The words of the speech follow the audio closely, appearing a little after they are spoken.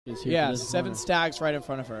Yeah, 7 stacks right in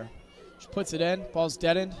front of her. She puts it in. Ball's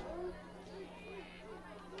dead end.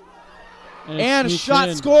 And shot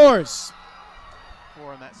scores.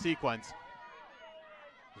 4 in that sequence.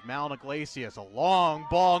 Malin Iglesias, a long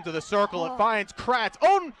ball into the circle. It finds Kratz.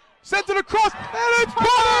 Oh, sends it across, and it's put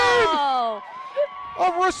in!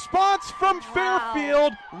 A response from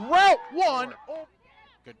Fairfield. Route 1. Oh.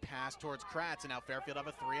 Good pass towards Kratz, and now Fairfield have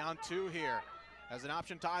a 3-on-2 here. Has an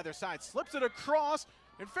option to either side. Slips it across,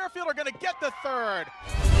 and Fairfield are going to get the third.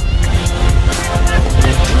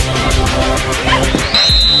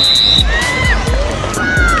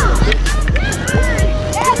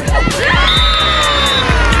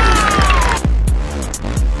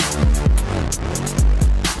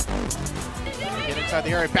 Get inside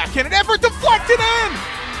the area, back in, and effort deflected in!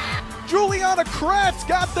 Julianna Kratz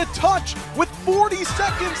got the touch with 40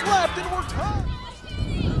 seconds left, and we're tied.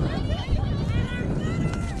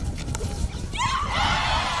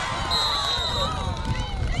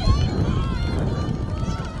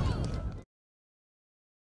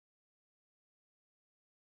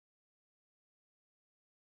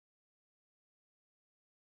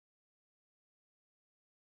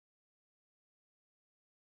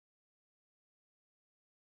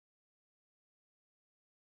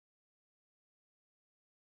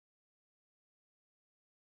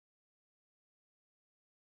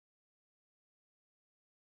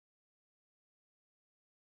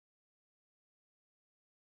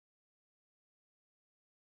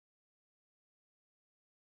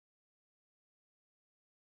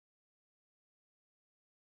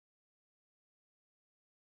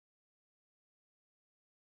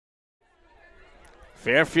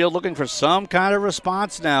 Fairfield looking for some kind of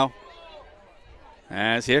response now.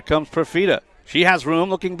 As here comes Profita. She has room,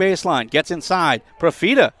 looking baseline. Gets inside.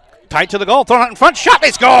 Profita tight to the goal. Thrown out in front. Shot. They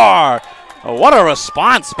score! Oh, what a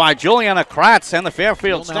response by Julianna Kratz and the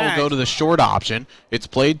Fairfield Stags. Now we'll go to the short option. It's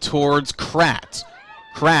played towards Kratz.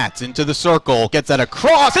 Kratz into the circle. Gets that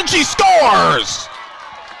across, and she scores!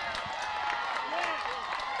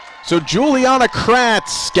 So Julianna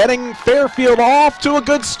Kratz getting Fairfield off to a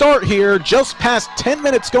good start here. Just past 10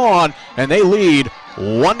 minutes gone, and they lead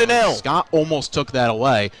 1-0. Scott almost took that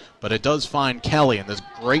away, but it does find Kelly, and this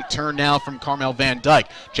great turn now from Carmel Van Dyke.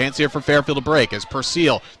 Chance here for Fairfield to break as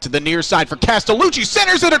Perseal to the near side for Castellucci.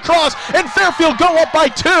 Centers it across, and Fairfield go up by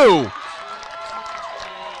 2.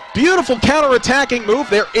 Beautiful counter-attacking move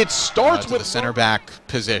there. It starts with the center back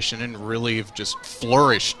position and really have just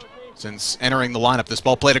flourished since entering the lineup. This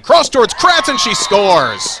ball played across towards Kratz, and she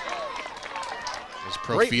scores. As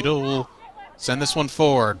Profita will send this one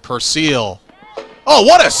forward. Perseal. Oh,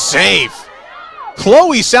 what a save!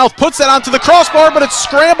 Chloe South puts that onto the crossbar, but it's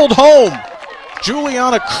scrambled home.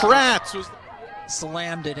 Julianna Kratz was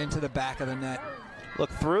slammed it into the back of the net. Look,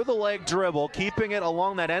 through the leg dribble, keeping it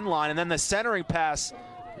along that end line, and then the centering pass.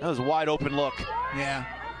 That was a wide open look. Yeah.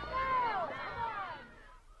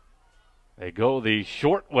 They go the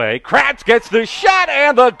short way. Kratz gets the shot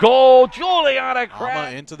and the goal. Julianna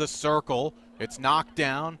Kratz into the circle. It's knocked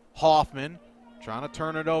down. Hoffman trying to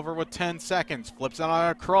turn it over with 10 seconds. Flips it on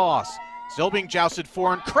a cross. Still being jousted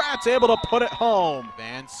for, and Kratz able to put it home.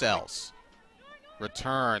 Van Sels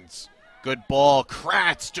returns. Good ball.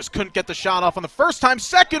 Kratz just couldn't get the shot off on the first time.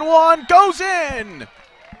 Second one goes in.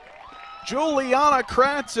 Julianna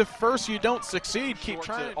Kratz, if first you don't succeed, keep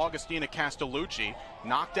trying. Augustina Castellucci,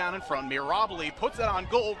 knocked down in front. Mirabili puts that on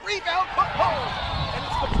goal. Rebound, put home. And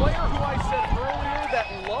it's the player who I said earlier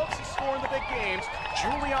that loves to score in the big games.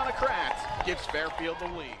 Julianna Kratz gives Fairfield the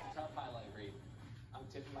lead. Top highlight, Reed. I'm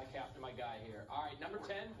tipping my cap to my guy here. All right, number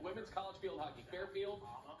 10, women's college field hockey. Fairfield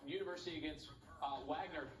University against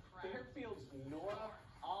Wagner. Fairfield's Nora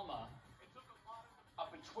Alma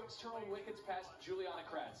up betwixt her own wickets past Julianna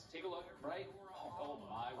Kratz. Take a look, right? Oh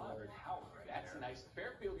my word. That's nice.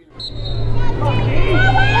 Fairfield University.